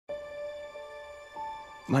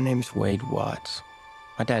My name's Wade Watts.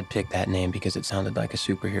 My dad picked that name because it sounded like a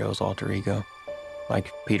superhero's alter ego,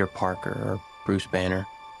 like Peter Parker or Bruce Banner.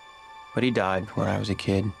 But he died when I was a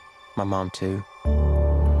kid, my mom too.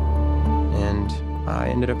 And I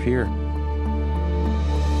ended up here.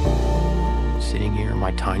 Sitting here in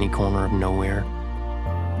my tiny corner of nowhere.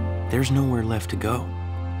 There's nowhere left to go.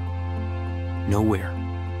 Nowhere.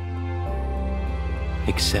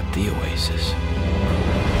 Except the Oasis.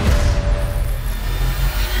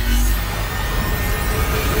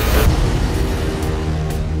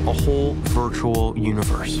 A whole virtual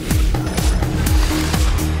universe. Let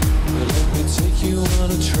me take you on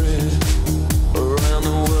a trip around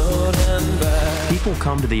the world and back. People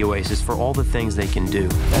come to the Oasis for all the things they can do. And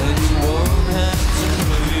you won't have to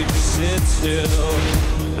wait to sit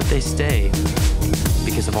still. But they stay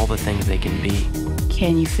because of all the things they can be.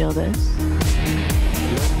 Can you feel this?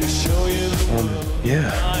 Let me show you the world.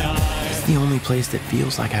 Yeah. It's the only place that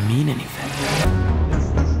feels like I mean anything.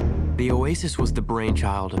 The Oasis was the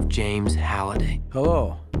brainchild of James Halliday.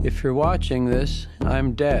 Hello. If you're watching this,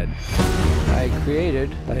 I'm dead. I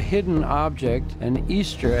created a hidden object, an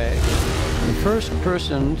Easter egg. The first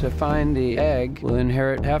person to find the egg will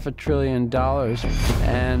inherit $500 billion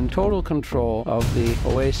and total control of the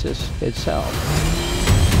Oasis itself.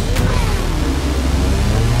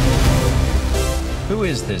 Who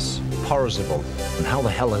is this Parzival, and how the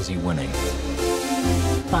hell is he winning?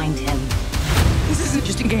 Find him. This isn't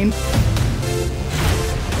just a game.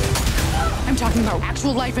 I'm talking about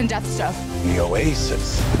actual life and death stuff. The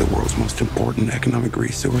Oasis, the world's most important economic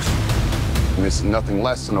resource. and it's nothing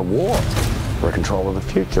less than a war for control of the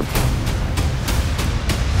future.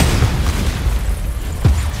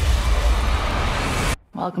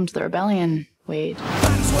 Welcome to the rebellion, Wade.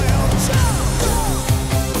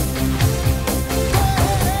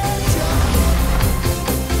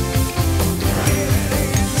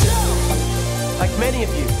 Like many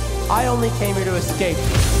of you, I only came here to escape.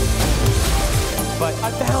 But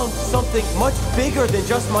I found something much bigger than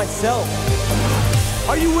just myself.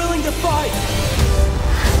 Are you willing to fight?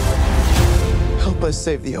 Help us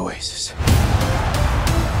save the Oasis.